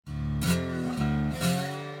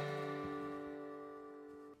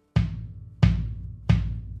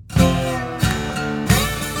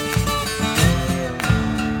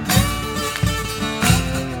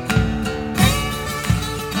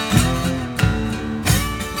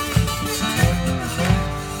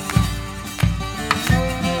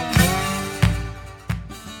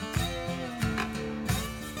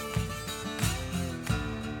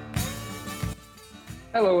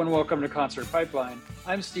Hello and welcome to Concert Pipeline.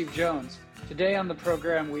 I'm Steve Jones. Today on the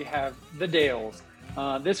program we have the Dales.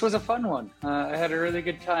 This was a fun one. I had a really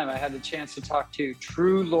good time. I had the chance to talk to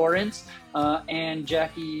Drew Lawrence and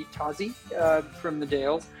Jackie Tozzi from the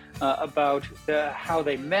Dales about how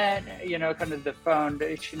they met, kind of the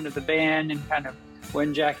foundation of the band and kind of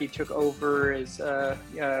when Jackie took over as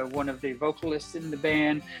one of the vocalists in the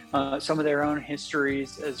band, some of their own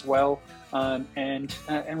histories as well. And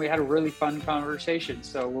we had a really fun conversation.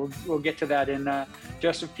 So we'll get to that in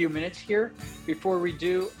just a few minutes here. Before we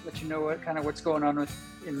do, let you know what's going on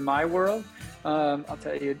in my world. I'll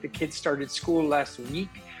tell you, the kids started school last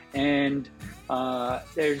week, and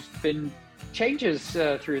there's been changes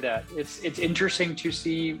through that. It's interesting to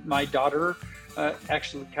see my daughter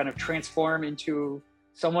actually kind of transform into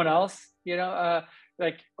someone else,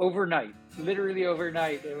 like overnight, literally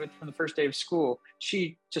overnight. From the first day of school,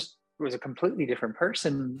 she just was a completely different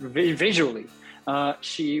person visually.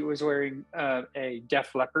 She was wearing a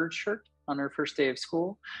Def Leppard shirt on her first day of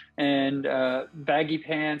school, and baggy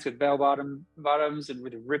pants with bottoms and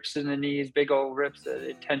with rips in the knees, big old rips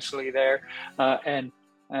intentionally there. And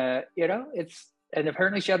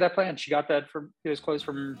apparently she had that plan. She got that from those clothes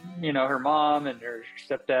from, her mom, and her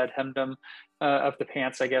stepdad hemmed them up the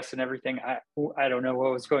pants, I guess, and everything. I don't know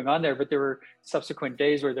what was going on there, but there were subsequent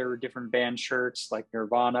days where there were different band shirts like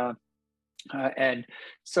Nirvana. And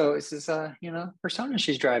so this is, persona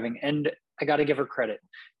she's driving. And I got to give her credit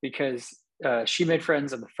because she made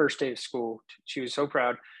friends on the first day of school. She was so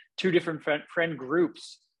proud. 2 different friend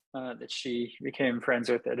groups that she became friends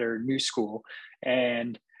with at her new school.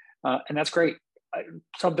 And that's great.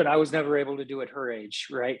 Something I was never able to do at her age,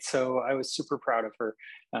 right? So I was super proud of her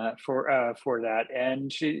for that.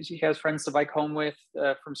 And she has friends to bike home with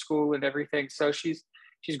from school and everything. So she's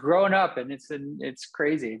growing up, and it's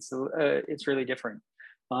crazy. It's really different.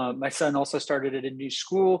 My son also started at a new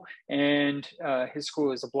school, and his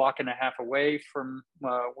school is a block and a half away from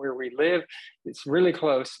where we live. It's really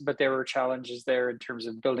close, but there were challenges there in terms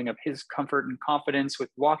of building up his comfort and confidence with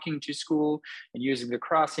walking to school and using the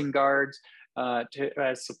crossing guards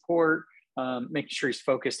as support, making sure he's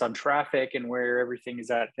focused on traffic and where everything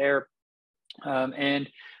is at there. And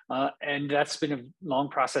that's been a long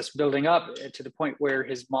process building up to the point where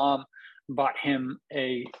his mom bought him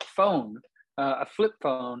a phone, a flip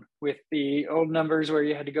phone with the old numbers where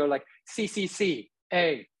you had to go like CCC,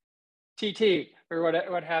 A, TT, or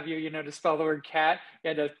what have you, to spell the word cat. You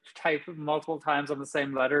had to type multiple times on the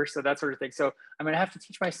same letter. So that sort of thing. So I'm going to have to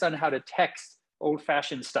teach my son how to text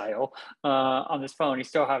old-fashioned style on this phone. He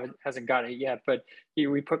still hasn't got it yet, but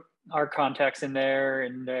we put our contacts in there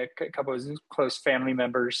and a couple of close family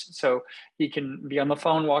members, so he can be on the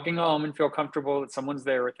phone walking home and feel comfortable that someone's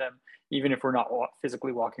there with him, even if we're not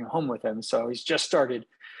physically walking home with him. So he's just started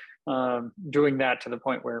doing that to the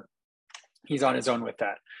point where he's on his own with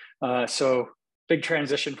that. So big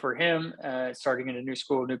transition for him, starting in a new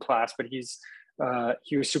school, new class, but he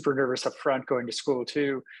was super nervous up front going to school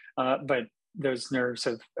too, but those nerves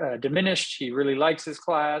have diminished. He really likes his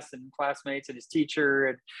class and classmates and his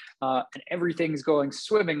teacher, and everything's going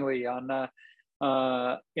swimmingly on that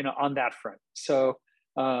front. So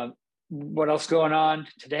what else going on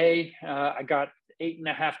today? I got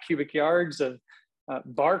 8.5 cubic yards of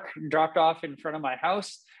bark dropped off in front of my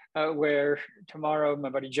house, where tomorrow my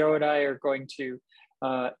buddy Joe and I are going to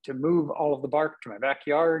move all of the bark to my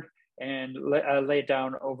backyard and lay it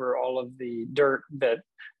down over all of the dirt that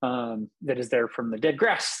is there from the dead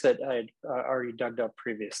grass that I'd already dug up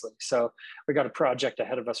previously. So we got a project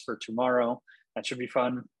ahead of us for tomorrow. That should be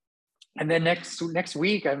fun. And then next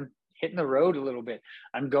week, I'm hitting the road a little bit.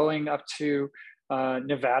 I'm going up to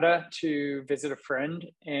Nevada to visit a friend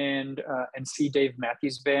and see Dave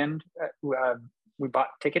Matthews Band. We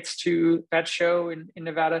bought tickets to that show in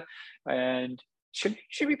Nevada, and should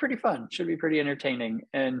be pretty fun. Should be pretty entertaining.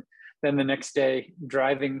 And then the next day,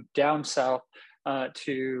 driving down south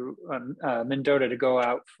to Mendota to go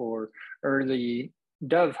out for early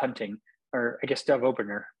dove hunting, or I guess dove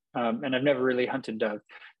opener. And I've never really hunted dove.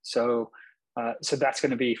 So that's going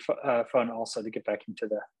to be fun also to get back into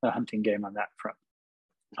the hunting game on that front.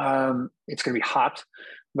 It's going to be hot,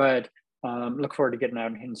 but look forward to getting out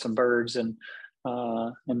and hitting some birds and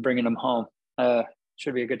bringing them home.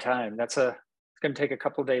 Should be a good time. It's going to take a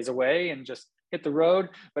couple of days away and just hit the road.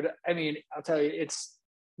 But I mean, I'll tell you, it's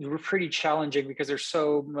pretty challenging because there's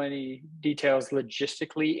so many details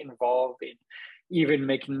logistically involved in even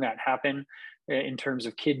making that happen in terms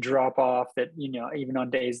of kid drop off that, even on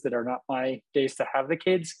days that are not my days to have the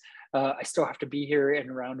kids, I still have to be here and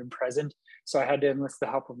around and present. So I had to enlist the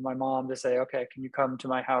help of my mom to say, okay, can you come to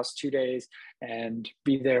my house 2 days and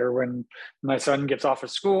be there when my son gets off of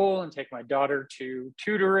school and take my daughter to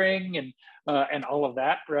tutoring and all of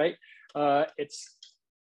that, right?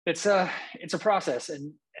 It's a process,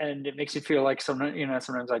 and it makes you feel like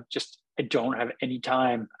sometimes I don't have any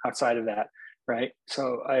time outside of that, right?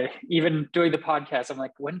 So even doing the podcast, I'm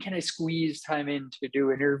like, when can I squeeze time in to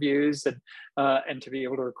do interviews and to be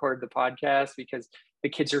able to record the podcast, because the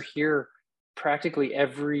kids are here practically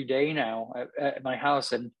every day now at my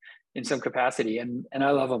house and in some capacity, and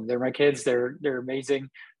I love them. They're my kids. They're amazing,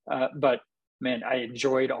 but man, I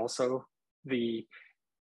enjoyed also the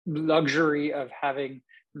luxury of having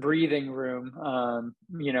breathing room,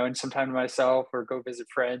 and some time to myself, or go visit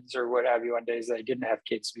friends or what have you on days that I didn't have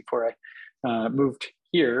kids before I moved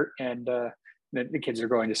here, and the kids are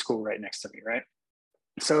going to school right next to me, right?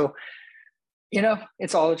 So,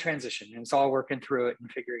 it's all a transition, and it's all working through it and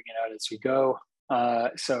figuring it out as we go.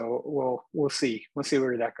 So we'll see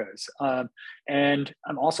where that goes. And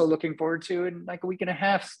I'm also looking forward to, in like a week and a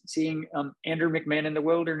half, seeing Andrew McMahon in the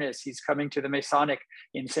Wilderness. He's coming to the Masonic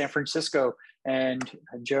in San Francisco, and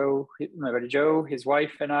my buddy Joe, his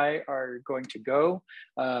wife, and I are going to go.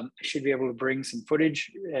 I should be able to bring some footage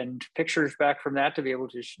and pictures back from that to be able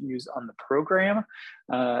to use on the program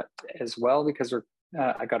as well, because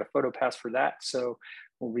I got a photo pass for that. So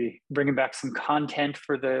we'll be bringing back some content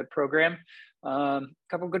for the program. A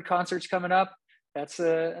couple good concerts coming up. That's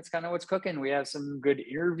kind of what's cooking. We have some good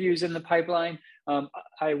interviews in the pipeline.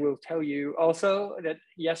 I will tell you also that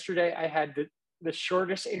yesterday I had the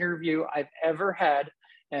shortest interview I've ever had,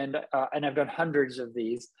 and I've done hundreds of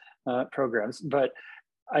these programs, but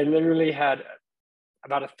I literally had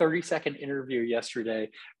about a 30-second interview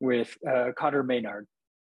yesterday with Connor Maynard.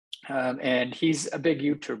 And he's a big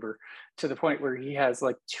YouTuber, to the point where he has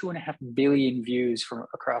like 2.5 billion views from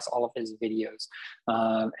across all of his videos.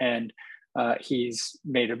 And he's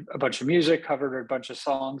made a bunch of music, covered a bunch of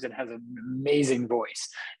songs, and has an amazing voice.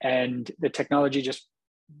 And the technology just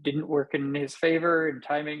didn't work in his favor, and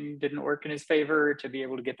timing didn't work in his favor to be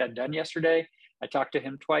able to get that done yesterday. I talked to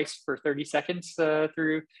him twice for 30 seconds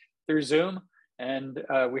through Zoom. And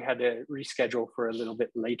we had to reschedule for a little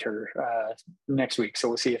bit later next week. So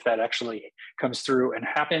we'll see if that actually comes through and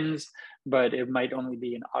happens, but it might only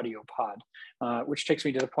be an audio pod, which takes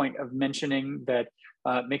me to the point of mentioning that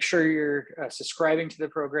make sure you're subscribing to the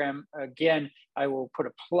program. Again, I will put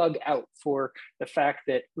a plug out for the fact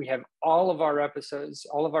that we have all of our episodes,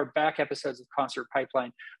 all of our back episodes of Concert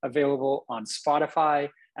Pipeline available on Spotify,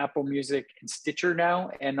 Apple Music, and Stitcher now,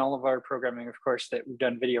 and all of our programming, of course, that we've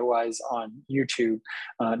done video-wise on YouTube.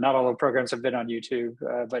 Not all the programs have been on YouTube,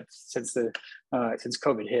 but since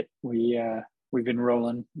COVID hit, we've been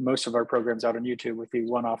rolling most of our programs out on YouTube, with the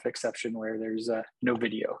one-off exception where there's no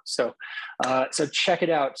video. So check it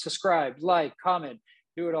out, subscribe, like, comment,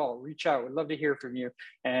 do it all. Reach out. We'd love to hear from you,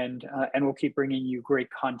 and we'll keep bringing you great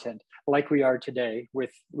content like we are today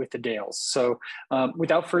with the Dales. So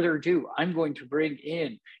without further ado, I'm going to bring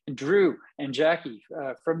in Drew and Jackie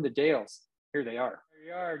from the Dales. Here they are.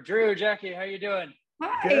 Here you are, Drew, Jackie. How you doing?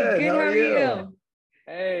 Hi. Good. How are you?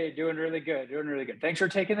 Hey, doing really good. Thanks for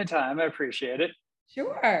taking the time. I appreciate it.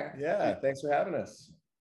 Sure. Yeah, thanks for having us.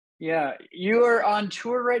 Yeah, you are on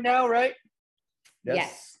tour right now, right?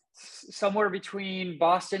 Yes. Somewhere between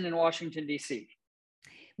Boston and Washington, D.C.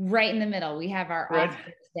 Right in the middle. We have our off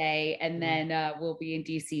day, and then we'll be in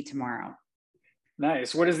D.C. tomorrow.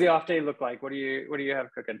 Nice. What does the off day look like? What do you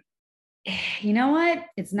have cooking? You know what?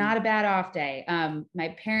 It's not a bad off day. My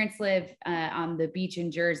parents live on the beach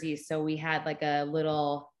in Jersey, so we had like a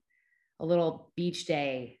little beach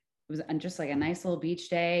day. It was just like a nice little beach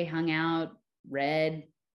day. Hung out, read.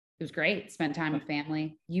 It was great. Spent time with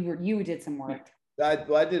family. You did some work. I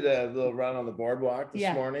did a little run on the boardwalk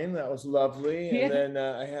this morning. That was lovely. And then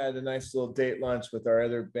I had a nice little date lunch with our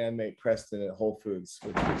other bandmate, Preston, at Whole Foods,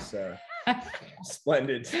 which was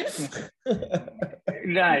splendid.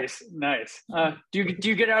 Nice. Do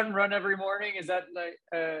you get out and run every morning? Is that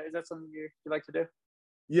something you like to do?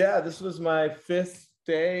 Yeah, this was my fifth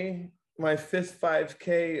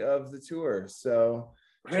 5K of the tour. So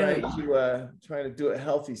really? trying to do it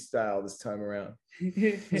healthy style this time around.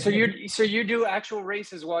 So you do actual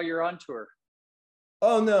races while you're on tour?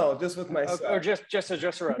 Oh no, just with myself. Or just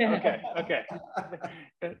a run. Okay.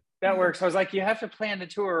 That works. I was like, you have to plan the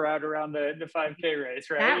tour out around the 5K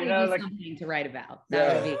race, right? That would be something to write about.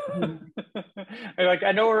 That would be. Like,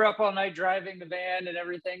 I know we're up all night driving the van and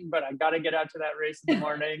everything, but I got to get out to that race in the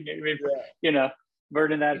morning.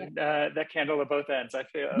 Burning that candle at both ends. I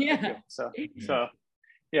feel. So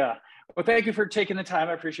Yeah. Well, thank you for taking the time.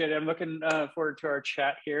 I appreciate it. I'm looking forward to our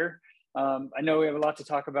chat here. I know we have a lot to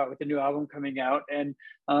talk about with the new album coming out, and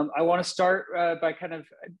I want to start by kind of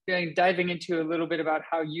diving into a little bit about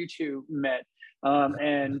how you two met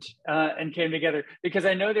and came together, because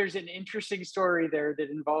I know there's an interesting story there that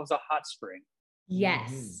involves a hot spring.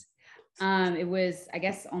 Yes. It was, I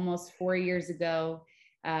guess, almost 4 years ago.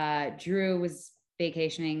 Drew was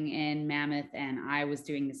vacationing in Mammoth and I was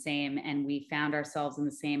doing the same, and we found ourselves in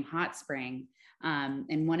the same hot spring.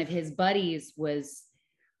 And one of his buddies was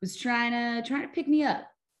trying to pick me up.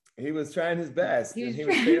 He was trying his best. He was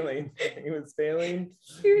failing. He was failing.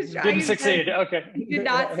 He was trying. Didn't succeed. Okay. He did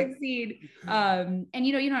not succeed. And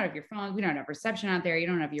you don't have your phone. We don't have reception out there. You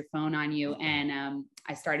don't have your phone on you. And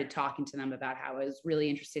I started talking to them about how I was really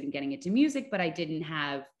interested in getting into music, but I didn't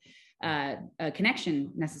have a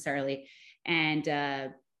connection necessarily. And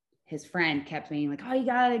his friend kept being like, "Oh, you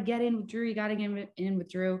gotta get in with Drew. You gotta get in with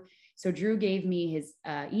Drew." So Drew gave me his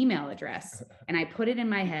email address, and I put it in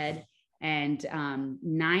my head. And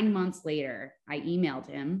 9 months later, I emailed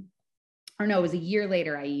him. Or no, it was a year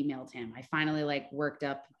later, I emailed him. I finally worked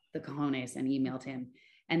up the cojones and emailed him.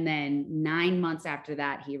 And then 9 months after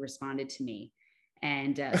that, he responded to me.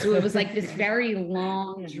 And so it was like this very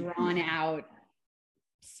long, drawn out,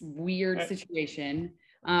 weird situation.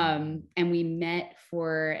 And we met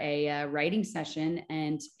for a writing session,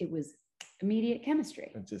 and it was immediate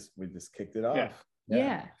chemistry. We just kicked it off.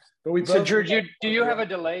 Yeah. But we both, so Drew, do you have a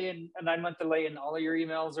 9-month delay in all of your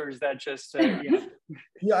emails, or is that just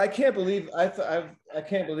Yeah, I can't believe I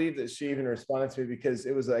can't believe that she even responded to me, because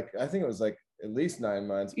it was I think it was at least 9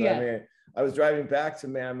 months. But I mean, I was driving back to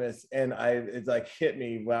Mammoth, and it hit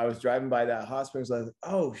me when I was driving by that hospital. I was like,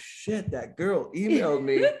 oh shit, that girl emailed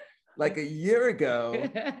me a year ago,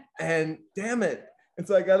 and damn it. And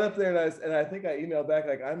so I got up there, and I think I emailed back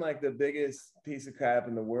I'm the biggest piece of crap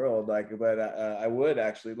in the world, but I would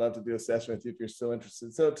actually love to do a session with you if you're still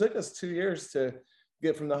interested. So it took us 2 years to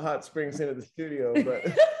get from the hot springs into the studio, but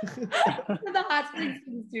the hot springs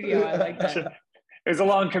to the studio, I like that. It was a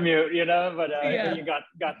long commute, but you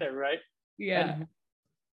got there, right? Yeah.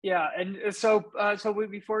 And so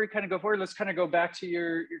before we kind of go forward, let's kind of go back to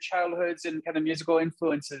your childhoods and kind of musical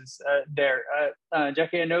influences there.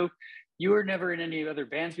 Jackie, I know you were never in any other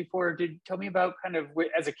bands before. Tell me about kind of,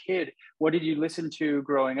 as a kid, what did you listen to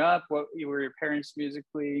growing up? What were your parents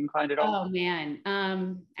musically inclined at all? Oh man.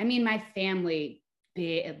 I mean, my family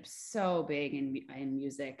so big in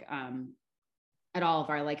music. At all of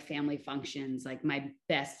our family functions, my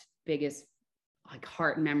biggest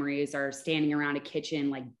heart memories are standing around a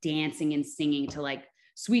kitchen, dancing and singing to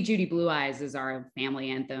Sweet Judy Blue Eyes is our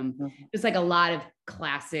family anthem. Mm-hmm. Just a lot of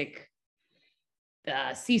classic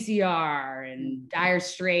CCR and Dire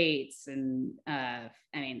Straits and I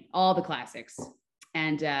mean all the classics.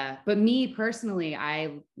 And but me personally,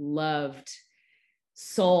 I loved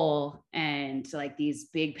soul and these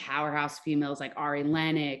big powerhouse females like Ari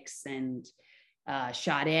Lennox and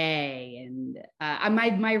Sade, and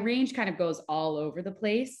my range kind of goes all over the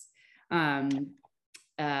place.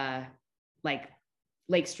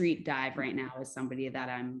 Lake Street Dive right now is somebody that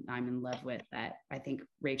I'm in love with, that I think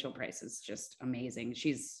Rachel Price is just amazing.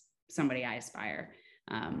 She's somebody I aspire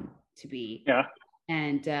to be. Yeah.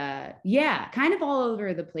 And kind of all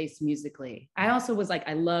over the place musically. I also was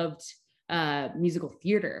I loved musical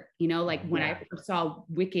theater, when I saw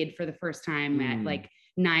Wicked for the first time at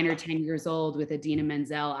 9 or 10 years old with Idina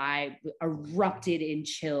Menzel, I erupted in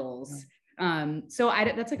chills. So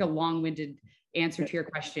that's a long-winded answer to your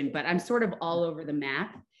question, but I'm sort of all over the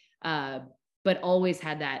map, but always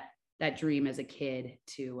had that dream as a kid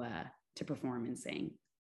to perform and sing.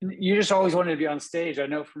 You just always wanted to be on stage. I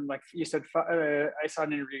know from you said, I saw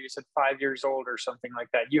an interview, you said 5 years old or something like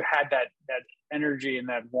that. You had that energy and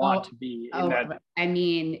that want to be in that. I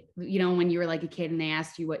mean, when you were a kid and they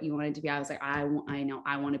asked you what you wanted to be, I was like, I know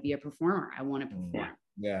I want to be a performer. I want to perform.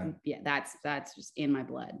 Yeah. That's just in my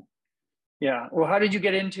blood. Yeah. Well, how did you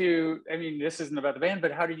get into, I mean, this isn't about the band,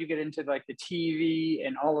 but how did you get into the TV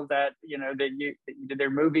and all of that, that you did their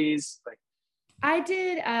movies? I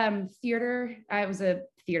did theater. I was a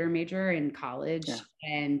theater major in college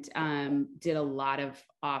and did a lot of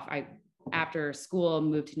after school,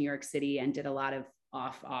 moved to New York City and did a lot of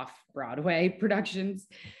off Broadway productions.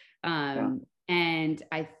 And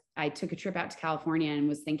I took a trip out to California and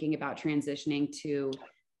was thinking about transitioning to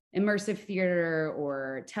immersive theater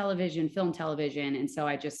or film television. And so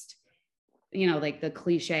I just, the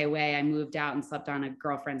cliche way, I moved out and slept on a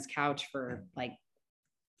girlfriend's couch for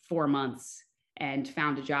 4 months and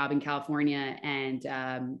found a job in California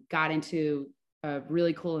and got into a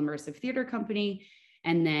really cool immersive theater company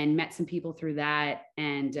and then met some people through that.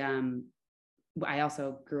 And I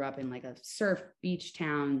also grew up in like a surf beach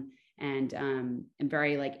town, and am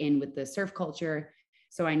very like in with the surf culture.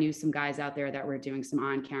 So I knew some guys out there that were doing some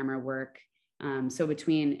on-camera work. So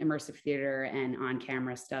between immersive theater and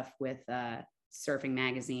on-camera stuff with Surfing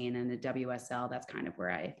Magazine and the WSL, that's kind of where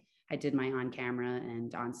I did my on-camera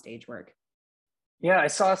and on-stage work. Yeah, I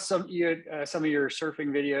saw some of your surfing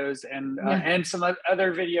videos and some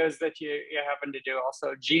other videos that you happen to do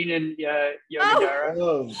also. Jean and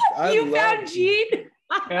Yogadara. You found Jean?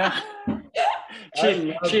 Yeah.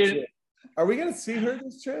 Are we gonna see her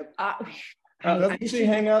this trip? Doesn't she she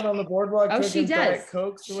hang out on the boardwalk? Oh, she does.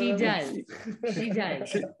 Cokes She does. She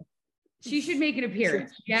does. She should make an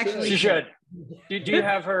appearance. She should. Do you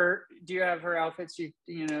have her outfits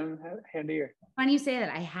handy? Or? Funny you say that.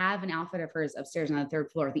 I have an outfit of hers upstairs on the third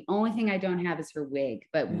floor. The only thing I don't have is her wig,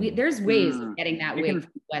 but there's ways of getting that wig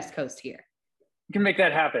from the West Coast here. You can make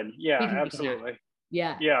that happen. Yeah, absolutely.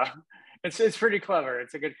 Yeah. Yeah. It's pretty clever.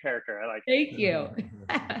 It's a good character. I like it. Thank you.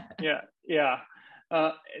 Yeah.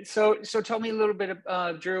 So tell me a little bit,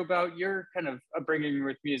 Drew, about your kind of upbringing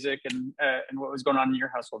with music and what was going on in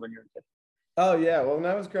your household when you were a kid. Oh yeah, well, when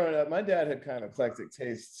I was growing up, my dad had kind of eclectic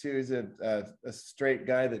tastes too. He's a straight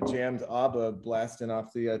guy that jammed ABBA blasting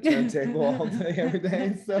off the turntable all day, every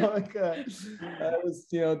day. So like, I was,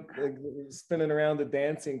 spinning around the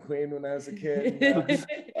Dancing Queen when I was a kid.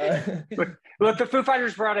 Look, the Foo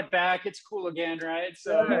Fighters brought it back. It's cool again, right?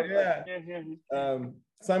 So yeah.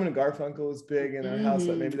 Simon and Garfunkel was big in our house.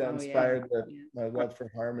 So maybe that inspired my love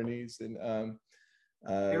for harmonies. And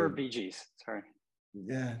they were Bee Gees. Sorry.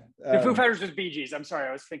 Yeah, the Foo Fighters was Bee Gees. I'm sorry,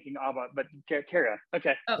 I was thinking ABBA, but carry on.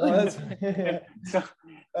 Okay.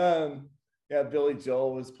 Billy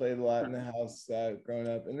Joel was played a lot in the house growing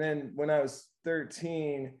up, and then when I was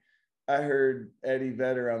 13, I heard Eddie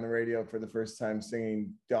Vedder on the radio for the first time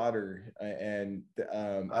singing "Daughter," and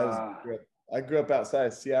I grew up outside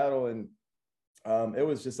of Seattle, and it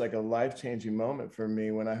was just like a life-changing moment for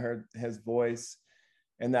me when I heard his voice.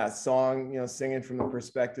 And that song, singing from the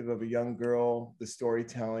perspective of a young girl, the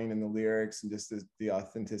storytelling and the lyrics and just the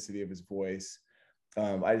authenticity of his voice.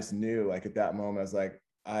 I just knew, like, at that moment, I was like,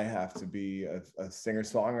 I have to be a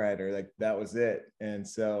singer-songwriter. Like, that was it. And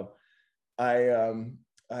so I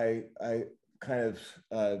kind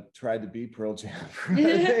of tried to be Pearl Jam from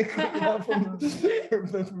then.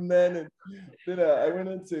 And then I went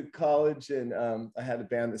into college, and I had a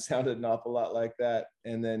band that sounded an awful lot like that.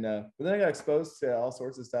 And then, but then I got exposed to all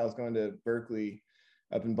sorts of styles, going to Berkeley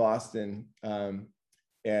up in Boston. And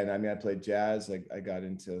I mean, I played jazz. Like, I got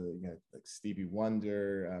into like Stevie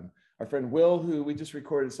Wonder. Our friend Will, who we just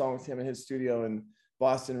recorded a song with him in his studio in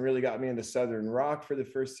Boston, really got me into Southern rock for the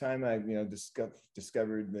first time. I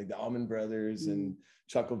discovered like the Allman Brothers, and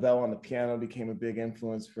Chuck Leavell on the piano became a big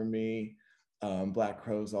influence for me. Black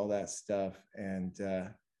Crowes, all that stuff. And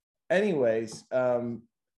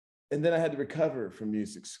and then I had to recover from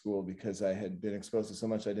music school because I had been exposed to so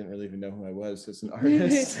much I didn't really even know who I was as an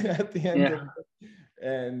artist at the end of it.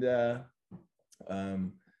 And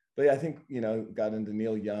but yeah, I think got into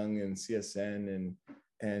Neil Young and CSN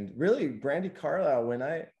and really Brandy Carlisle. When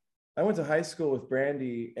I went to high school with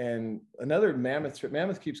Brandy, and another Mammoth trip.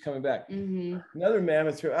 Mammoth keeps coming back. Another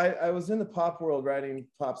Mammoth trip. I was in the pop world writing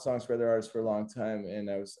pop songs for other artists for a long time, and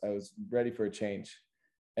I was ready for a change.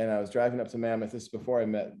 And I was driving up to Mammoth. This is before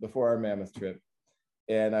our Mammoth trip,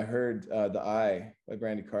 and I heard "The Eye" by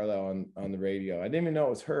Brandy Carlisle on the radio. I didn't even know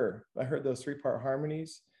it was her. I heard those 3-part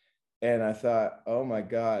harmonies, and I thought, oh my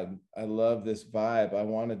God, I love this vibe. I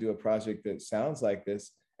want to do a project that sounds like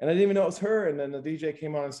this. And I didn't even know it was her. And then the DJ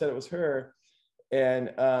came on and said it was her.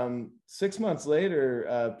 And 6 months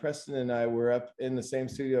later, Preston and I were up in the same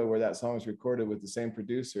studio where that song was recorded with the same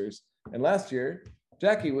producers. And last year,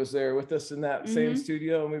 Jackie was there with us in that same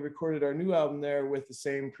studio, and we recorded our new album there with the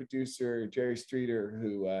same producer, Jerry Streeter,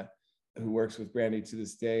 who works with Brandy to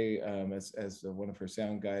this day as one of her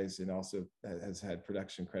sound guys, and also has had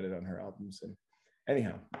production credit on her albums. And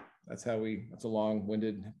anyhow, that's a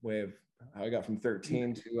long-winded way of how I got from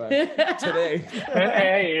 13 to today.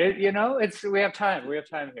 Hey, we have time. We have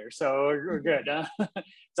time here, so we're good.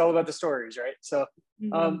 It's all about the stories, right? So,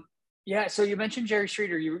 so you mentioned Jerry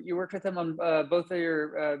Streeter. You worked with him on both of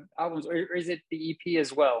your albums, or is it the EP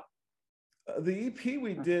as well? The EP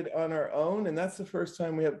we did on our own, and that's the first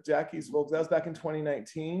time we have Jackie's vocals. That was back in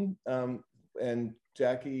 2019, and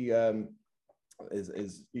Jackie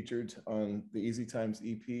is featured on the Easy Times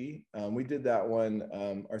EP. We did that one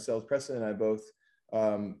ourselves. Preston and I both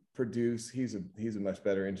produce. He's a much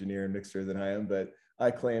better engineer and mixer than I am, but I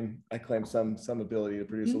claim some ability to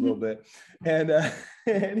produce a little bit. And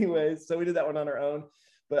anyways, so we did that one on our own.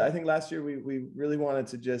 But I think last year we really wanted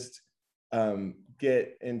to just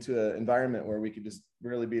get into an environment where we could just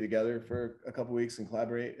really be together for a couple of weeks and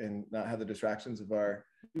collaborate and not have the distractions of our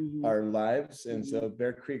lives. And so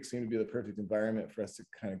Bear Creek seemed to be the perfect environment for us to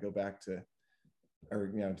kind of go back to, or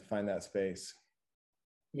to find that space.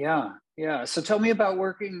 Yeah. So tell me about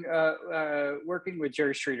working with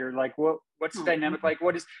Jerry Streeter. Like, what's the dynamic like?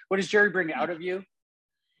 What does Jerry bring out of you?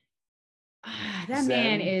 That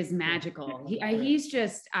man is magical. He's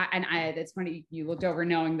just, it's funny, you looked over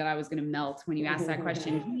knowing that I was going to melt when you asked that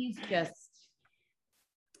question. He's just,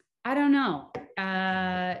 I don't know.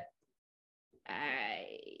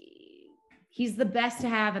 He's the best to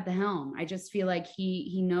have at the helm. I just feel like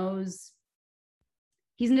he knows,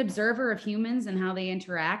 he's an observer of humans and how they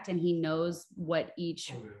interact, and he knows what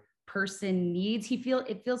each person needs.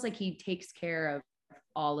 It feels like he takes care of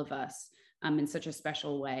all of us in such a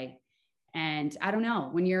special way. And I don't know,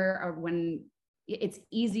 when it's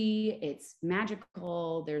easy, it's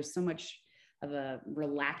magical. There's so much of a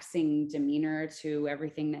relaxing demeanor to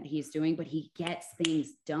everything that he's doing, but he gets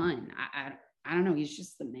things done. I don't know. He's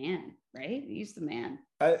just the man, right? He's the man.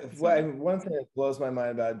 One thing that blows my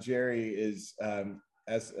mind about Jerry is,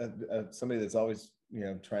 as somebody that's always,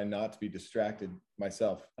 trying not to be distracted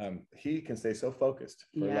myself, he can stay so focused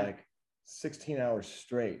for like 16 hours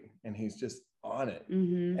straight, and he's just on it.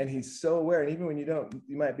 And he's so aware. And even when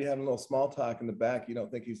you might be having a little small talk in the back, you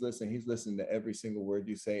don't think he's listening to every single word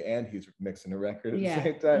you say, and he's mixing a record at the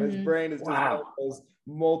same time. His brain is just one of those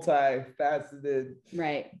multifaceted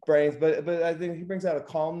brains, but I think he brings out a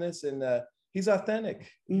calmness, and he's authentic,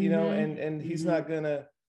 and he's not gonna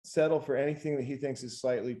settle for anything that he thinks is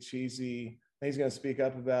slightly cheesy. He's going to speak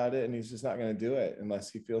up about it, and he's just not going to do it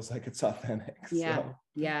unless he feels like it's authentic. And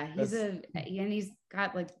he's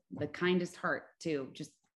got like the kindest heart too,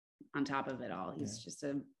 just on top of it all. He's just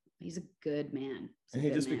he's a good man. And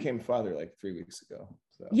he just became father like 3 weeks ago.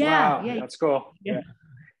 So. That's cool.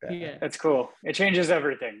 That's cool. It changes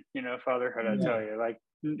everything, fatherhood. I tell you, like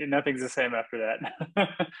nothing's the same after that.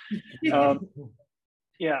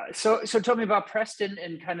 So tell me about Preston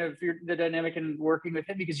and kind of the dynamic in working with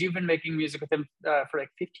him, because you've been making music with him for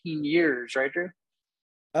like 15 years, right, Drew?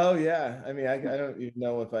 Oh yeah. I mean, I don't even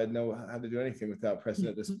know if I know how to do anything without Preston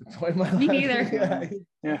at this point in my life. Me neither.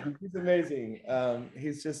 He's amazing.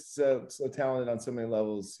 He's just so talented on so many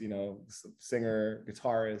levels, singer,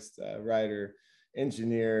 guitarist, writer,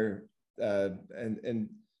 engineer, and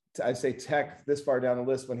I'd say tech this far down the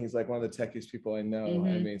list when he's like one of the techiest people I know.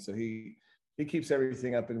 I mean, so he keeps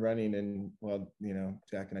everything up and running, and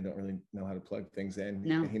Jack and I don't really know how to plug things in.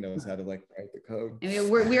 No. He knows how to like write the code. I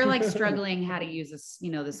mean, we're like struggling how to use this,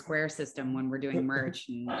 the Square system when we're doing merch,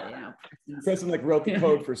 and Preston like wrote the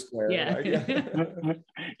code for Square.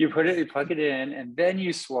 You plug it in, and then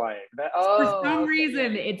you swipe. For some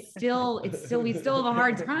reason, we still have a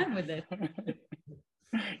hard time with it.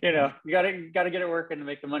 You gotta get it working to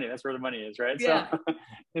make the money. That's where the money is, right? Yeah. So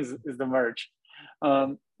is the merch.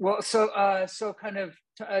 So kind of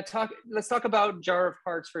let's talk about Jar of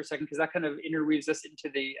Hearts for a second, because that kind of interweaves us into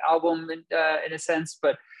the album in a sense.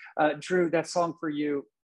 But Drew, that song for you,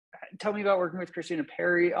 tell me about working with Christina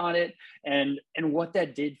Perri on it, and what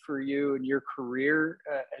that did for you and your career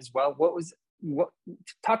as well.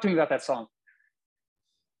 Talk to me about that song.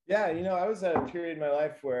 Yeah, I was at a period in my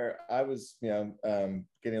life where I was, getting a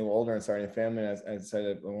little older and starting a family. And I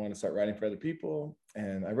decided I wanted to start writing for other people.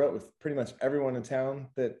 And I wrote with pretty much everyone in town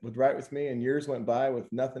that would write with me. And years went by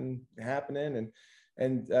with nothing happening.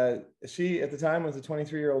 And she, at the time, was a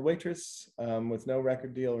 23-year-old waitress with no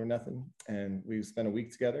record deal or nothing. And we spent a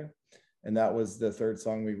week together. And that was the third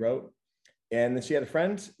song we wrote. And then she had a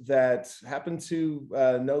friend that happened to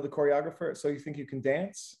know the choreographer. So You Think You Can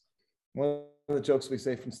Dance? One of the jokes we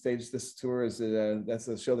say from stage this tour is that that's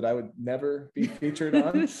a show that I would never be featured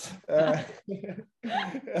on.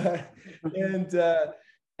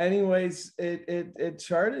 Anyways, it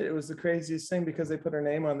charted. It was the craziest thing because they put her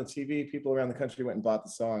name on the TV. People around the country went and bought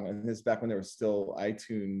the song. And this is back when there was still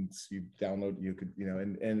iTunes. You could,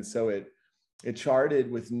 and so it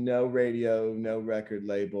charted with no radio, no record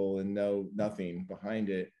label, and nothing behind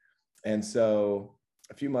it. And so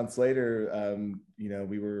a few months later,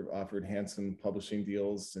 we were offered handsome publishing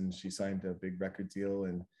deals, and she signed a big record deal.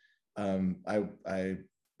 And I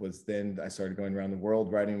started going around the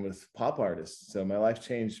world writing with pop artists. So my life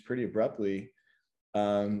changed pretty abruptly.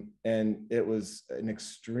 And it was an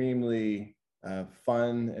extremely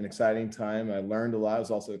fun and exciting time. I learned a lot. It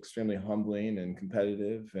was also extremely humbling and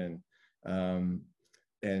competitive. And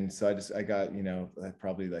and so I got, you know, like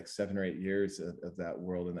probably like 7 or 8 years of that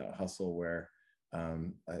world and that hustle where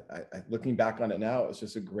looking back on it now, it was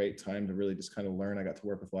just a great time to really just kind of learn. I got to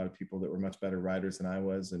work with a lot of people that were much better riders than I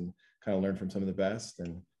was, and kind of learn from some of the best,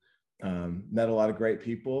 and met a lot of great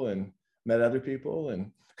people and met other people,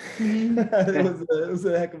 and it was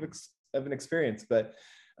a heck of an experience. But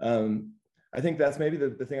I think that's maybe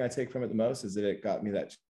the thing I take from it the most, is that it got me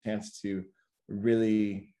that chance to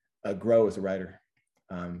really grow as a writer.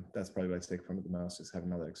 That's probably what I take from it the most, is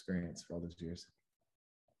having all that experience for all those years.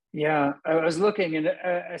 Yeah, I was looking, and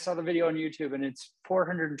I saw the video on YouTube, and it's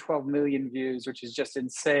 412 million views, which is just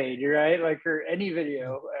insane. You're right, like for any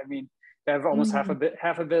video, I mean, they have almost half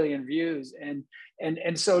a billion views, and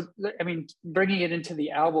so I mean, bringing it into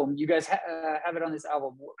the album, you guys have it on this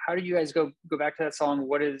album. How do you guys go back to that song?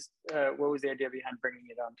 What was the idea behind bringing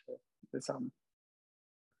it onto this album?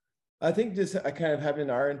 I think just kind of having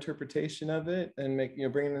our interpretation of it, and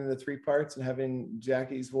bringing in the 3 parts and having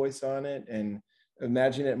Jackie's voice on it, and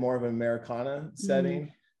imagine it more of an Americana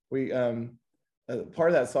setting. We part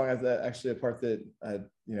of that song has actually a part that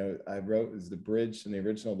I wrote is the bridge in the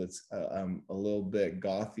original that's a little bit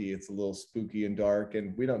gothy. It's a little spooky and dark,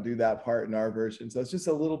 and we don't do that part in our version. So it's just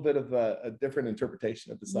a little bit of a different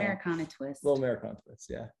interpretation of the song. Americana twist. Little Americana twist,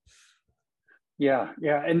 yeah. Yeah,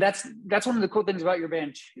 and that's one of the cool things about your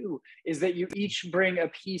band too, is that you each bring a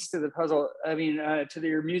piece to the puzzle. I mean, to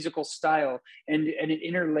your musical style, and it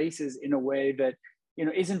interlaces in a way that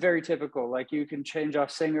isn't very typical. Like you can change off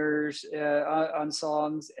singers on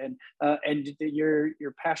songs, and your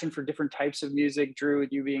passion for different types of music, Drew,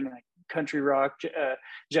 with you being like country rock,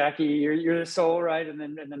 Jackie, you're the soul, right? And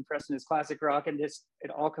then Preston is classic rock, and it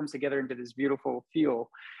all comes together into this beautiful feel,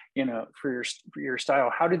 for your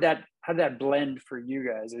style. How did that blend for you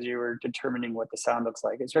guys as you were determining what the sound looks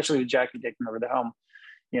like, especially with Jackie taking over the helm,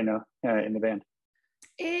 in the band?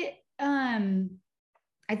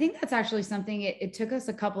 I think that's actually something it took us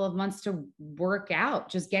a couple of months to work out,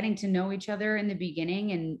 just getting to know each other in the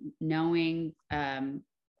beginning, and knowing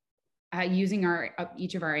using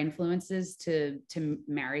each of our influences to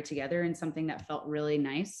marry together in something that felt really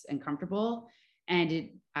nice and comfortable. And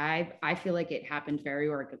I feel like it happened very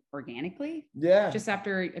organically. Yeah. Just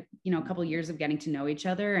after a couple of years of getting to know each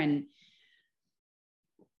other. And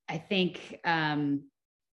I think I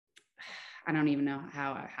don't even know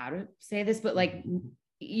how to say this, but like,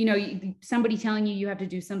 somebody telling you have to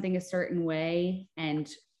do something a certain way, and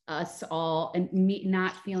us all, and me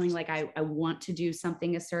not feeling like I want to do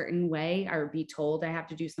something a certain way, or be told I have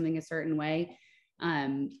to do something a certain way.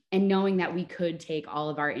 And knowing that we could take all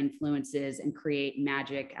of our influences and create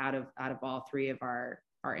magic out of all 3 of our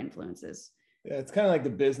influences. Yeah, it's kind of like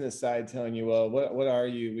the business side telling you, well, what are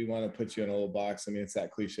you? We want to put you in a little box. I mean, it's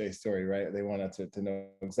that cliche story, right? They want us to know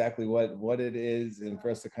exactly what it is, and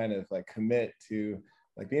for us to kind of like commit to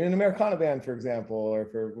like being an Americana band, for example, or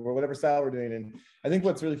for whatever style we're doing. And I think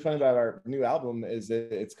what's really fun about our new album is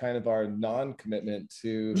that it's kind of our non-commitment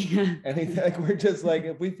to anything. Like we're just like,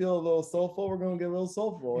 if we feel a little soulful, we're going to get a little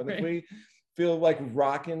soulful. And if we feel like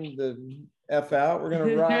rocking the F out, we're going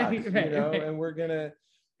to rock, and we're going to,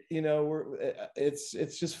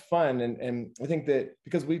 it's just fun. And I think that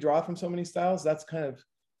because we draw from so many styles, that's kind of,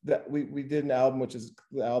 that we did an album, which is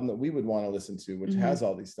the album that we would want to listen to, which has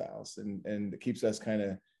all these styles, and it keeps us kind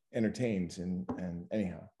of entertained and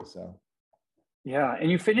anyhow. So yeah, and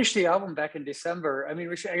you finished the album back in December. I mean,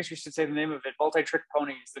 I guess we should say the name of it. Multi-Trick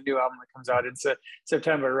Pony is the new album that comes out in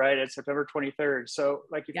September, right? It's September 23rd. So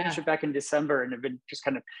like you finished it back in December, and have been just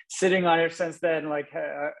kind of sitting on it since then. Like,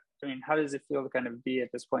 I mean, how does it feel to kind of be at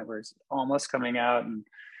this point where it's almost coming out and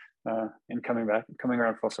coming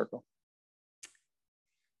around full circle?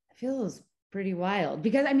 Feels pretty wild,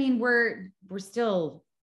 because I mean we're still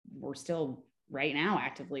right now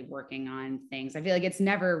actively working on things. I feel like it's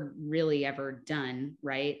never really ever done,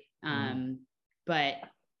 right? But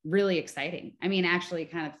really exciting. I mean, actually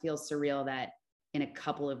it kind of feels surreal that in a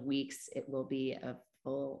couple of weeks it will be a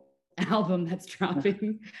full album that's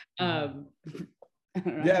dropping. Yeah,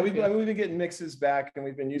 we've been getting mixes back, and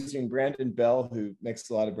we've been using Brandon Bell, who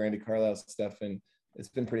mixed a lot of Brandy Carlisle stuff, and it's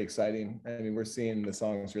been pretty exciting. I mean, we're seeing the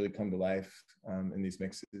songs really come to life in these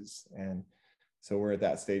mixes. And so we're at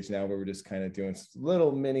that stage now where we're just kind of doing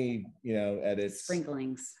little mini, edits.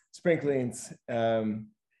 Sprinklings.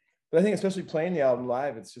 But I think especially playing the album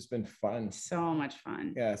live, it's just been fun. So much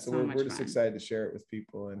fun. Yeah, so we're just excited to share it with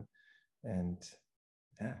people. And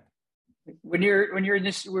yeah. When you were in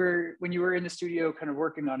the studio kind of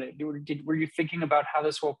working on it, were you thinking about how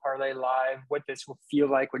this will parlay live, what this will feel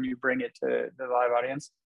like when you bring it to the live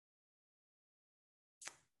audience?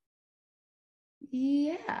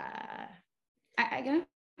 Yeah, I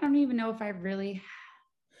don't even know if I really.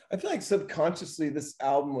 I feel like subconsciously this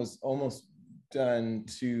album was almost done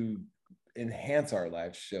to enhance our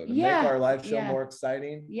live show, to make our live show more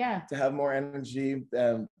exciting, to have more energy.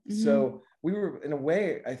 So we were, in a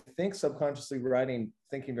way, I think subconsciously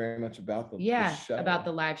thinking very much about the show. About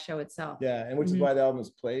the live show itself. Yeah, and which is why the album was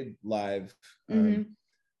played live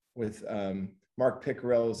with Mark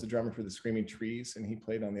Piccarello is the drummer for the Screaming Trees, and he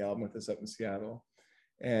played on the album with us up in Seattle.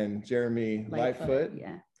 And Jeremy Lightfoot,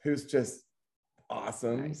 who's just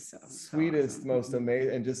awesome, sweetest, most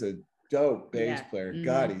amazing, and just a dope bass player.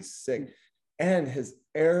 God, he's sick. And his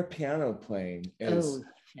air piano playing is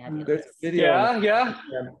there's a video.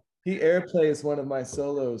 He air plays one of my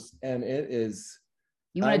solos, and it is.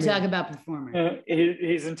 You want to talk about performer?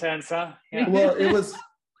 He's intense, huh? Yeah. Well,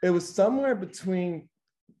 it was somewhere between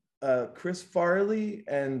Chris Farley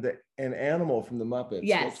and Animal from the Muppets.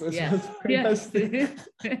 Yes,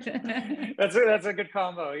 that's a good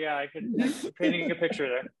combo. Yeah, I could painting a picture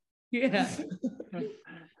there. Yeah.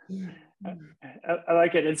 I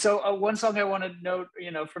like it. And so one song I want to note,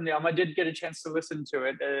 from the album, I did get a chance to listen to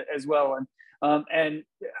it as well, and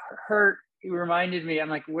Hurt reminded me. I'm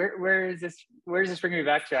like, where is this bringing me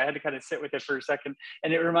back to? I had to kind of sit with it for a second,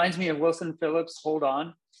 and it reminds me of Wilson Phillips' "Hold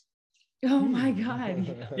On." Oh my God!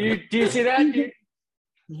 Do you see that?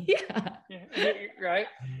 Yeah. Right.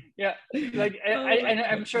 Yeah. Like,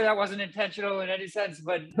 I'm sure that wasn't intentional in any sense,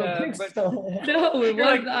 but no, it was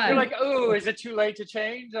not. You're like, oh, is it too late to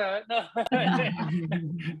change? No.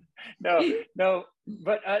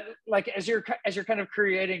 But like, as you're kind of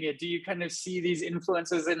creating it, do you kind of see these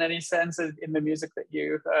influences in any sense in the music that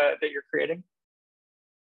you're creating?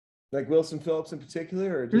 Like Wilson Phillips in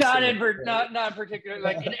particular, or just not in particular.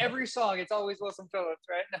 Like in every song, it's always Wilson Phillips,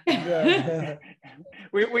 right?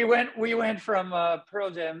 we went from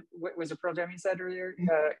Pearl Jam. Was it Pearl Jam you said earlier?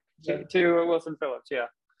 To Wilson Phillips,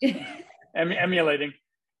 emulating.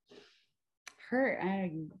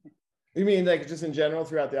 You mean like just in general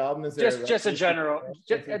throughout the album? Is there just a general,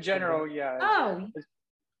 yeah. Oh,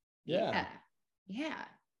 yeah.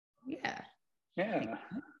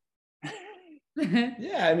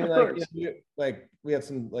 Yeah, I mean, like we have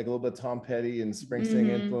some like a little bit of Tom Petty and Springsteen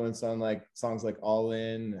influence on like songs like All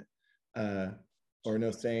In, or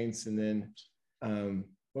No Saints, and then Hold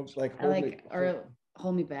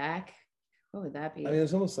Me Back. What would that be? I mean,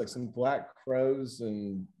 there's almost like some Black Crows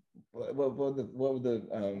and what would the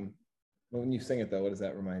when you sing it though, what does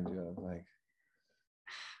that remind you of? Like,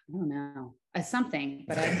 I don't know, something,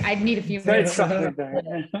 but I'd need a few minutes.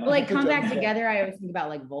 Like Come Back Together, I always think about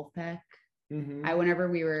like Wolfpack.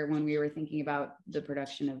 When we were thinking about the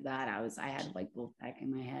production of that, I had like Wolfpack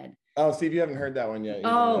in my head. Oh, Steve, you haven't heard that one yet.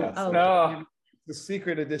 No. The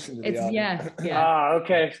secret addition to the album. Yeah.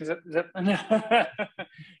 Okay.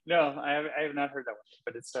 No, I have not heard that one,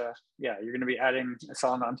 but it's you're going to be adding a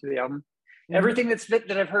song onto the album. Everything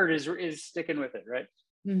that I've heard is sticking with it, right?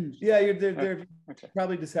 Yeah, they're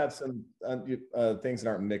probably just have some things that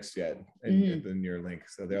aren't mixed yet in your link,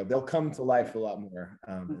 so they'll come to life a lot more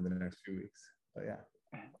in the next few weeks. But yeah,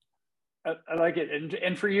 I like it.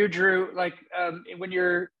 And for you, Drew, like when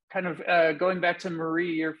you're kind of going back to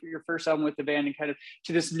Marie, your first album with the band, and kind of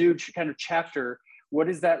to this new kind of chapter, what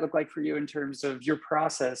does that look like for you in terms of your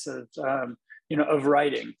process of of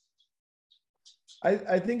writing?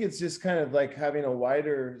 I think it's just kind of like having a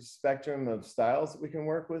wider spectrum of styles that we can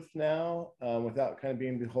work with now, without kind of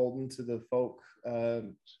being beholden to the folk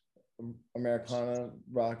Americana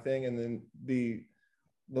rock thing. And then the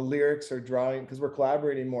lyrics are drawing, because we're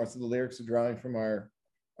collaborating more, so the lyrics are drawing from our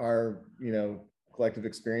collective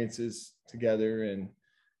experiences together, and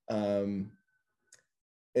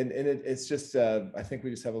it's just I think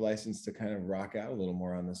we just have a license to kind of rock out a little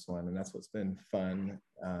more on this one, and that's what's been fun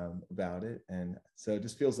about it. And so it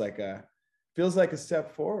just feels like a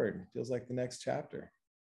step forward, feels like the next chapter.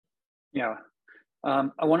 I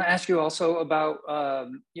want to ask you also about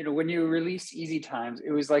when you released Easy Times,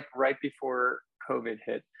 it was like right before COVID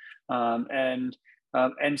hit, and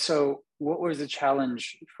so what was the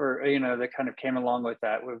challenge for that kind of came along with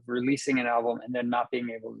that, with releasing an album and then not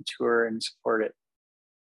being able to tour and support it?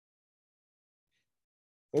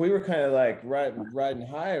 Well, we were kind of like riding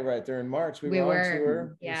high right there in March. We were on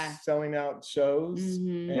tour, selling out shows,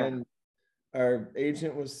 and our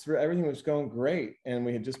agent was everything was going great, and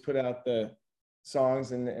we had just put out the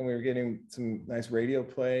songs, and we were getting some nice radio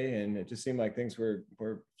play, and it just seemed like things were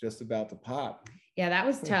just about to pop. Yeah, that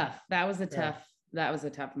was tough. That was a tough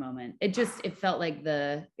moment. It felt like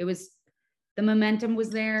the momentum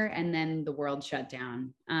was there, and then the world shut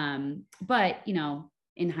down. But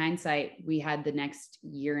in hindsight, we had the next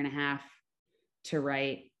year and a half to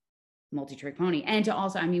write multi-trick pony. And to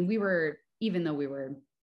also, I mean, even though we were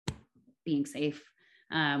being safe,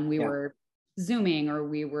 we were Zooming, or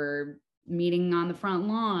we were meeting on the front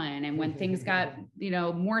lawn. And when things got,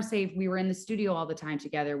 more safe, we were in the studio all the time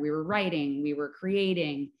together. We were writing, we were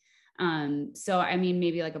creating. So, I mean,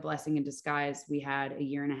 maybe like a blessing in disguise, we had a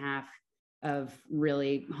year and a half of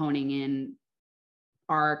really honing in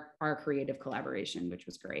our creative collaboration, which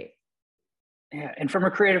was great. Yeah. And from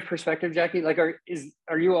a creative perspective, Jackie, like,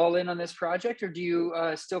 are you all in on this project, or do you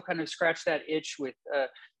still kind of scratch that itch with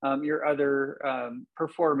your other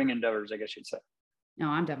performing endeavors, I guess you'd say? No,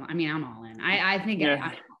 I'm definitely, I mean, I'm all in. I think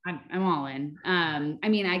I'm all in. I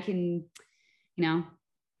mean, I can,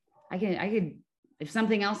 I could, if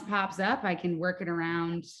something else pops up, I can work it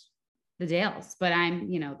around the Dales, but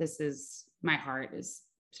my heart is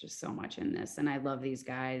just so much in this, and I love these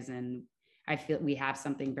guys, and I feel we have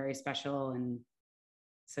something very special. And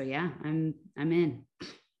so, yeah, I'm in.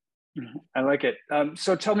 I like it.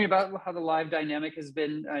 So tell me about how the live dynamic has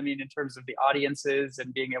been. I mean, in terms of the audiences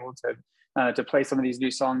and being able to play some of these new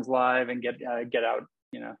songs live and get out,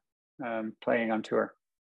 playing on tour.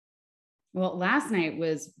 Well, last night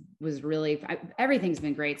was really, everything's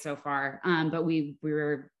been great so far. But we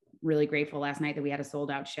were really grateful last night that we had a sold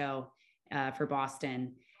out show for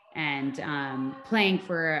Boston, and playing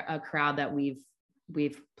for a crowd that we've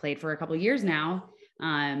played for a couple of years now.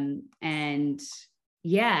 And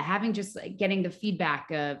yeah, having just like getting the feedback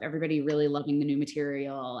of everybody really loving the new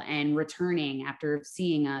material and returning after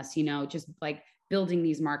seeing us, just like building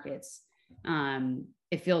these markets.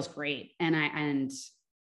 It feels great. And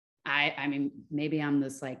I mean, maybe I'm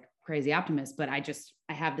this like crazy optimist, but I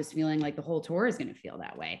have this feeling like the whole tour is going to feel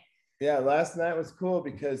that way. Yeah, last night was cool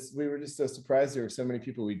because we were just so surprised there were so many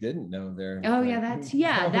people we didn't know there. Oh, yeah, that's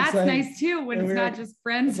like, nice too, when it's not just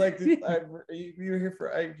friends. It's like, you were here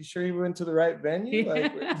are you sure you went to the right venue? Yeah.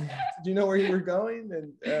 Like, did you know where you were going?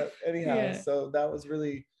 And anyhow, so that was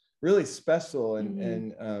really, really special.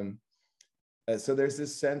 And so there's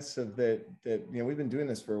this sense of that we've been doing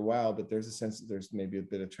this for a while, but there's a sense that there's maybe a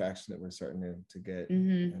bit of traction that we're starting to get.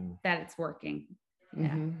 And that it's working.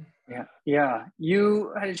 Yeah.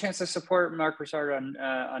 You had a chance to support Marc Broussard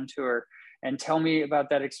on tour, and tell me about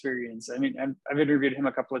that experience. I mean, I've interviewed him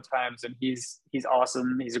a couple of times, and he's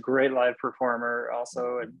awesome. He's a great live performer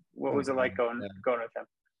also. And what was it like going with him?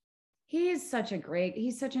 He's such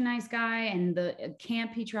a nice guy, and the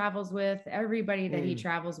camp he travels with, everybody that he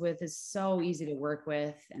travels with is so easy to work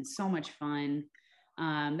with and so much fun.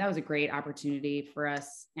 That was a great opportunity for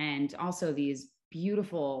us. And also these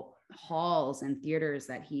beautiful halls and theaters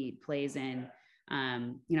that he plays in.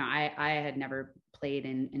 I had never played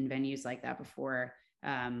in venues like that before.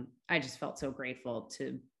 I just felt so grateful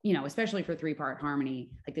to, especially for 3-part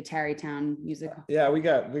harmony, like the Tarrytown music. Yeah, we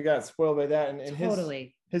got spoiled by that. And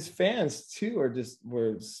totally. His fans too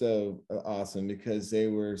were so awesome because they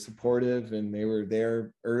were supportive and they were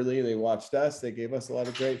there early. They watched us. They gave us a lot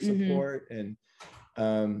of great support. And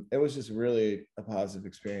it was just really a positive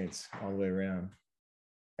experience all the way around.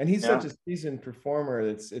 And he's such a seasoned performer.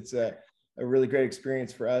 It's a really great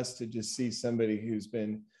experience for us to just see somebody who's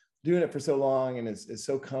been doing it for so long and is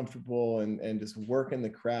so comfortable and just working the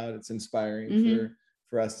crowd. It's inspiring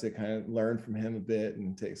for us to kind of learn from him a bit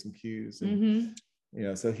and take some cues. And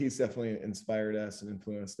so he's definitely inspired us and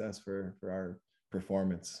influenced us for our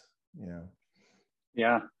performance.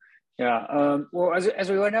 Yeah. Well, as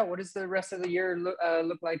we went out, what does the rest of the year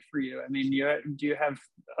look like for you? I mean, do you have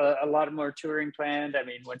a lot more touring planned? I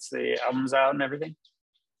mean, once the album's out and everything?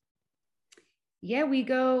 Yeah, we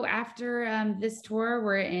go after this tour.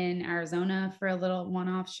 We're in Arizona for a little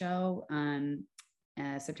one-off show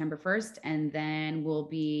September 1st, and then we'll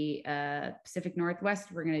be Pacific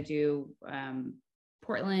Northwest. We're going to do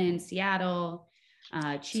Portland, Seattle,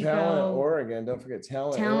 Chico, Talent, Oregon. Don't forget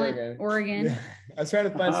Talent, Oregon. Yeah. I was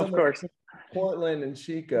trying to find somewhere. Portland and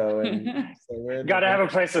Chico, and so got to have a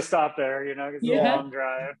place to stop there, because it's a long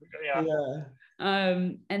drive.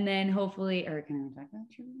 And then hopefully, or can I talk about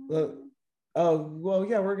you? We'll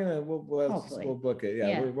book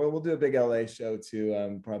it. We'll do a big LA show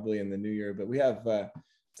too, probably in the new year. But we have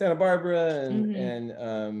Santa Barbara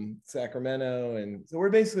and Sacramento, and so we're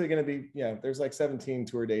basically going to be there's like 17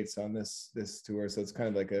 tour dates on this tour, so it's kind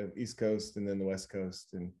of like a East Coast and then the West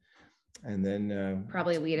Coast, and then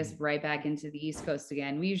probably lead us right back into the East Coast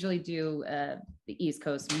again. We usually do the East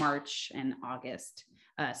Coast March and August,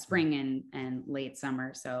 spring and late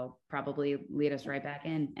summer, so probably lead us right back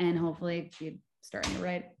in, and hopefully you're starting to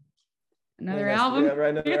write another album.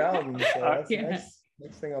 Write another album. So that's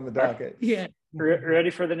next thing on the docket.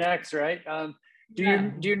 Ready for the next, right? Do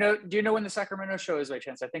you know when the Sacramento show is by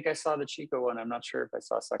chance? I think I saw the Chico one. I'm not sure if I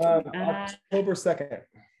saw Sacramento. October 2nd.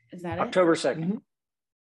 Is that it? October 2nd. Mm-hmm.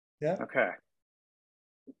 Yeah. Okay.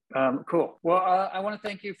 Cool. Well, I want to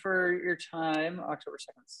thank you for your time. October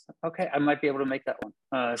 2nd. Okay, I might be able to make that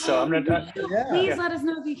one. So I'm gonna. Please let us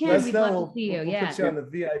know if you can. We'd love to see you. We'll put you on the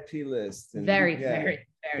VIP list. Very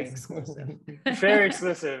exclusive. Very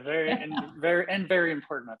exclusive. Very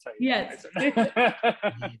important. I'll tell you. Yes.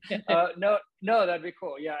 No, that'd be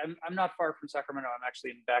cool. Yeah, I'm not far from Sacramento. I'm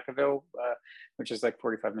actually in Vacaville, which is like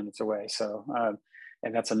 45 minutes away. So.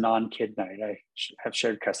 And that's a non-kid night. I have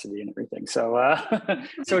shared custody and everything. So,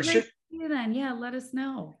 so it should. Then, yeah, let us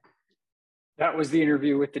know. That was the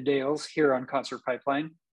interview with the Dales here on Concert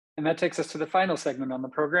Pipeline, and that takes us to the final segment on the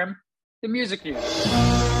program, the music news.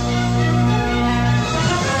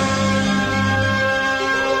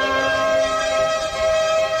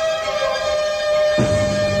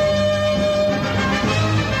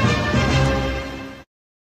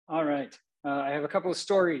 All right. I have a couple of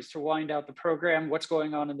stories to wind out the program. What's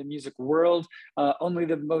going on in the music world? Only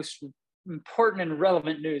the most important and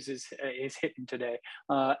relevant news is hitting today.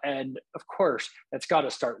 And of course, that's got to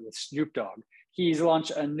start with Snoop Dogg. He's launched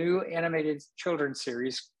a new animated children's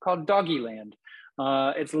series called Doggyland.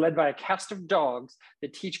 It's led by a cast of dogs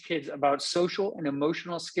that teach kids about social and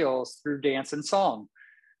emotional skills through dance and song.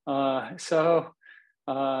 It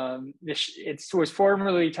was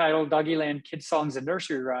formerly titled Doggyland Kids Songs and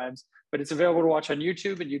Nursery Rhymes, but it's available to watch on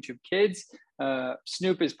YouTube and YouTube Kids.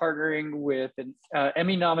 Snoop is partnering with an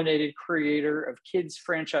Emmy-nominated creator of kids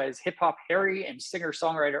franchise Hip Hop Harry and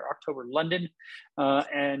singer-songwriter October London.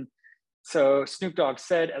 And so Snoop Dogg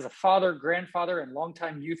said, as a father, grandfather, and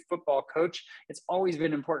longtime youth football coach, it's always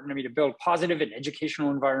been important to me to build positive and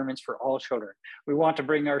educational environments for all children. We want to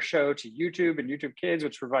bring our show to YouTube and YouTube Kids,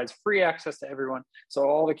 which provides free access to everyone so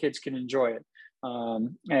all the kids can enjoy it.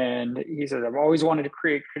 And he said, I've always wanted to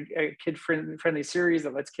create a kid-friendly series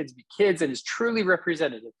that lets kids be kids and is truly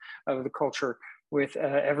representative of the culture with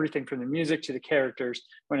everything from the music to the characters.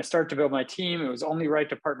 When I started to build my team, it was only right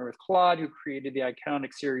to partner with Claude, who created the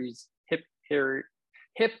iconic series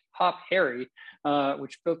Hip Hop Harry,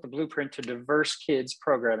 which built the blueprint to diverse kids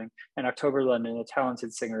programming, and October London, a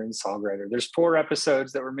talented singer and songwriter. There's 4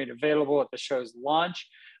 episodes that were made available at the show's launch,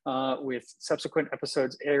 with subsequent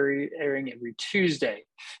episodes airing every Tuesday.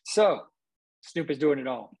 So Snoop is doing it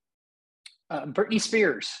all. Britney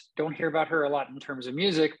Spears, don't hear about her a lot in terms of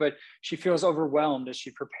music, but she feels overwhelmed as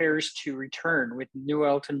she prepares to return with new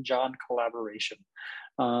Elton John collaboration.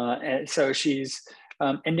 And so she's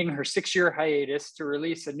ending her 6-year hiatus to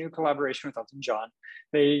release a new collaboration with Elton John.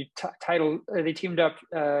 They teamed up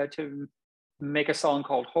to make a song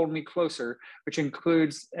called Hold Me Closer, which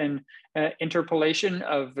includes an interpolation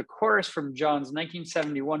of the chorus from John's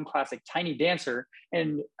 1971 classic Tiny Dancer,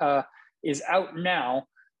 and is out now.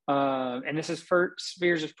 And this is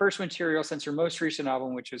Spears' first material since her most recent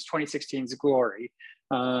album, which was 2016's Glory.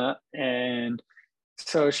 And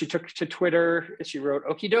so she took to Twitter, she wrote,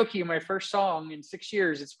 "Okie dokie, my first song in 6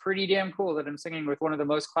 years. It's pretty damn cool that I'm singing with one of the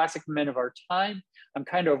most classic men of our time. I'm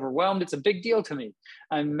kind of overwhelmed. It's a big deal to me.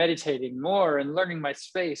 I'm meditating more and learning my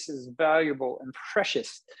space is valuable and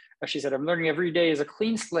precious." She said, "I'm learning every day is a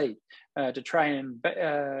clean slate to try and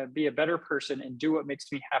be a better person and do what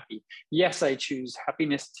makes me happy. Yes, I choose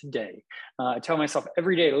happiness today. I tell myself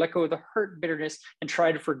every day to let go of the hurt, bitterness, and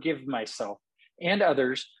try to forgive myself and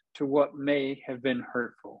others to what may have been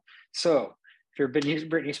hurtful." So if you're a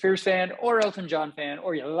Britney Spears fan or Elton John fan,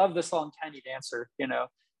 or you love the song Tiny Dancer, it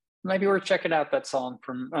might be worth checking out that song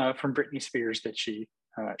from Britney Spears that she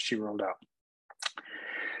rolled out.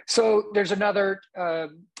 So there's another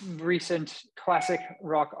recent classic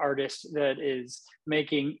rock artist that is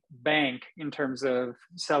making bank in terms of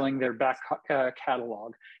selling their back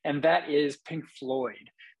catalog, and that is Pink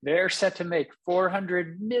Floyd. They're set to make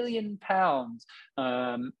 £400 million,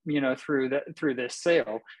 through this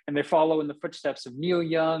sale, and they follow in the footsteps of Neil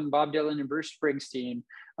Young, Bob Dylan, and Bruce Springsteen,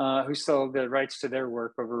 who sold the rights to their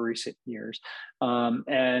work over recent years.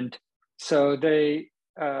 And so they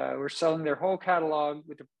were selling their whole catalog,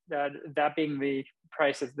 with that being the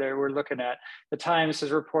prices they were looking at. The Times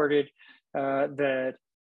has reported that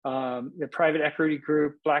the private equity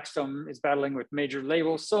group Blackstone is battling with major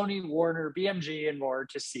labels, Sony, Warner, BMG, and more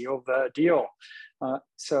to seal the deal.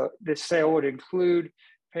 So this sale would include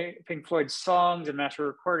Pink Floyd's songs and master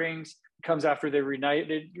recordings. It comes after they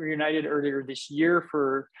reunited earlier this year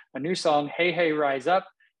for a new song, Hey Hey Rise Up,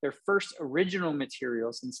 their first original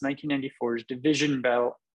material since 1994's Division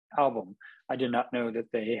Bell album. I did not know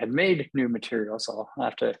that they had made new material, so I'll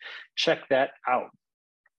have to check that out.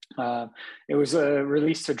 It was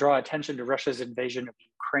released to draw attention to Russia's invasion of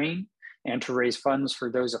Ukraine and to raise funds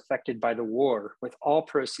for those affected by the war, with all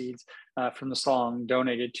proceeds from the song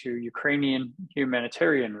donated to Ukrainian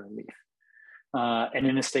humanitarian relief. And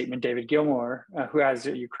in a statement, David Gilmour, who has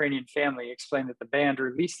a Ukrainian family, explained that the band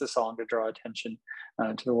released the song to draw attention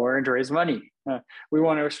to the war and to raise money. We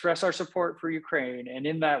want to express our support for Ukraine, and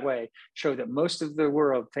in that way, show that most of the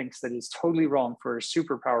world thinks that it's totally wrong for a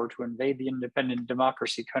superpower to invade the independent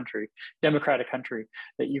democratic country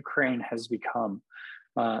that Ukraine has become.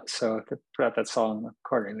 So they put out that song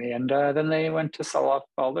accordingly. And then they went to sell off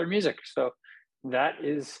all their music. So that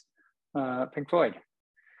is Pink Floyd.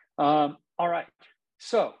 All right,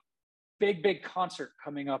 so big concert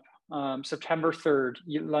coming up September 3rd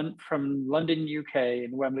from London, UK in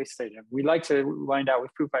Wembley Stadium. We like to wind out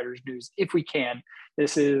with Foo Fighters news if we can.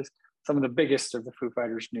 This is some of the biggest of the Foo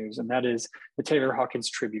Fighters news, and that is the Taylor Hawkins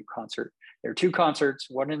tribute concert. There are two concerts,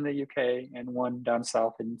 one in the UK and one down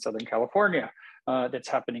south in Southern California, that's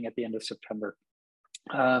happening at the end of September.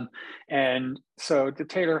 And so the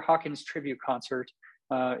Taylor Hawkins tribute concert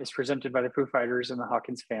is presented by the Foo Fighters and the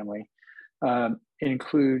Hawkins family. It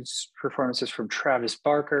includes performances from Travis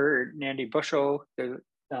Barker, Nandi Bushell, the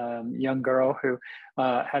young girl who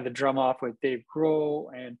had the drum off with Dave Grohl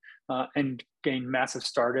and gained massive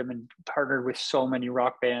stardom and partnered with so many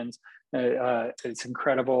rock bands. It's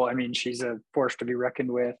incredible. I mean, she's a force to be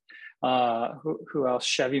reckoned with. Who else?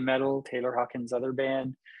 Chevy Metal, Taylor Hawkins' other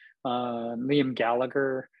band, Liam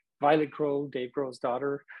Gallagher, Violet Grohl, Dave Grohl's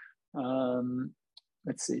daughter.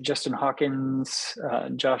 Let's see, Justin Hawkins,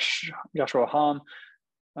 Joshua Hom,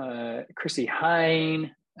 Chrissy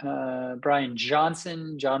Hine, Brian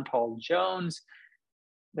Johnson, John Paul Jones.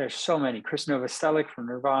 There's so many. Chris Novoselic from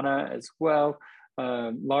Nirvana as well.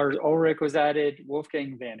 Lars Ulrich was added.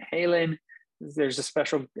 Wolfgang Van Halen. There's a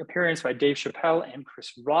special appearance by Dave Chappelle and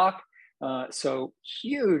Chris Rock. So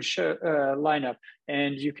huge lineup,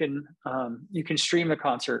 and you can stream the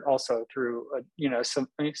concert also through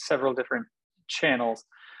several different channels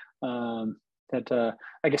that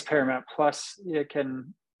I guess Paramount Plus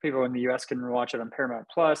people in the US can watch it on Paramount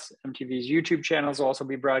Plus. MTV's YouTube channels will also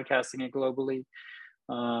be broadcasting it globally.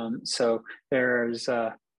 So there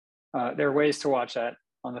are ways to watch that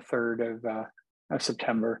on the 3rd of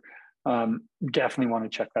September. Definitely want to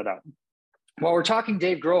check that out. While we're talking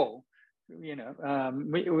Dave Grohl,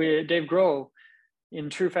 Dave Grohl, in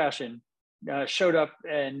true fashion, showed up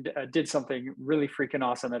and did something really freaking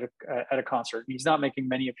awesome at a concert. He's not making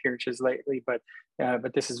many appearances lately, but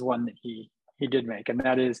this is one that he did make, and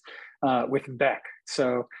that is with Beck.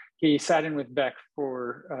 So he sat in with Beck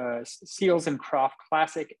for Seals and Croft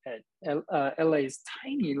Classic at LA's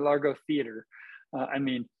tiny Largo Theater. I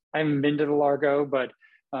mean, I haven't been to the Largo, but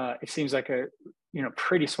it seems like a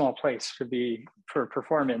pretty small place for a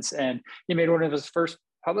performance. And he made one of his first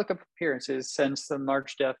public appearances since the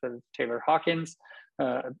March death of Taylor Hawkins.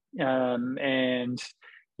 And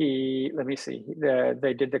they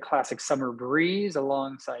did the classic Summer Breeze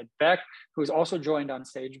alongside Beck, who was also joined on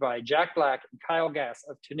stage by Jack Black and Kyle Gass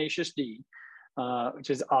of Tenacious D,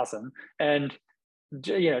 which is awesome. And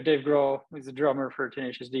Dave Grohl was the drummer for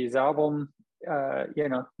Tenacious D's album,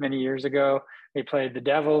 many years ago. They played The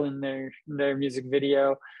Devil in their music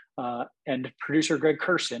video, and producer Greg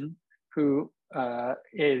Kurstin, who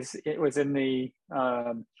was in the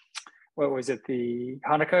the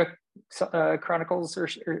Hanukkah Chronicles, or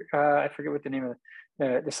I forget what the name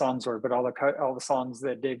of the songs were, but all the songs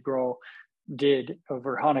that Dave Grohl did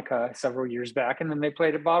over Hanukkah several years back, and then they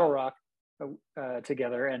played at Bottle Rock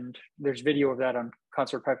together, and there's video of that on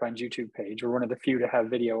Concert Pipeline's YouTube page. We're one of the few to have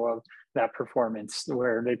video of that performance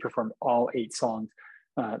where they performed all 8 songs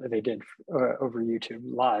that they did over YouTube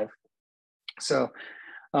live. So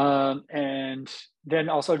and then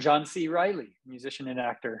also John C. Reilly, musician and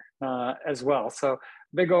actor, as well. So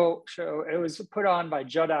big old show. It was put on by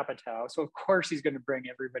Judd Apatow. So of course he's going to bring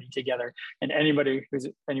everybody together, and anybody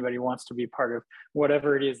wants to be part of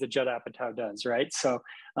whatever it is that Judd Apatow does, right? So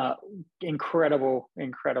incredible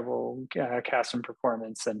cast and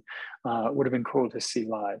performance, and would have been cool to see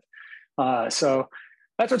live. So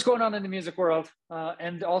that's what's going on in the music world.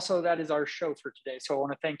 And also that is our show for today. So I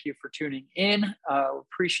want to thank you for tuning in.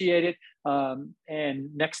 Appreciate it.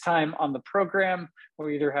 And next time on the program, we'll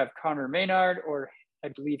either have Connor Maynard, or I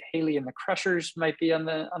believe Haley and the Crushers might be on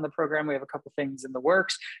the program. We have a couple things in the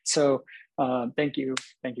works. So thank you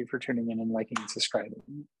for tuning in and liking and subscribing.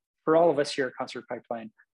 For all of us here at Concert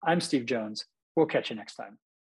Pipeline, I'm Steve Jones. We'll catch you next time.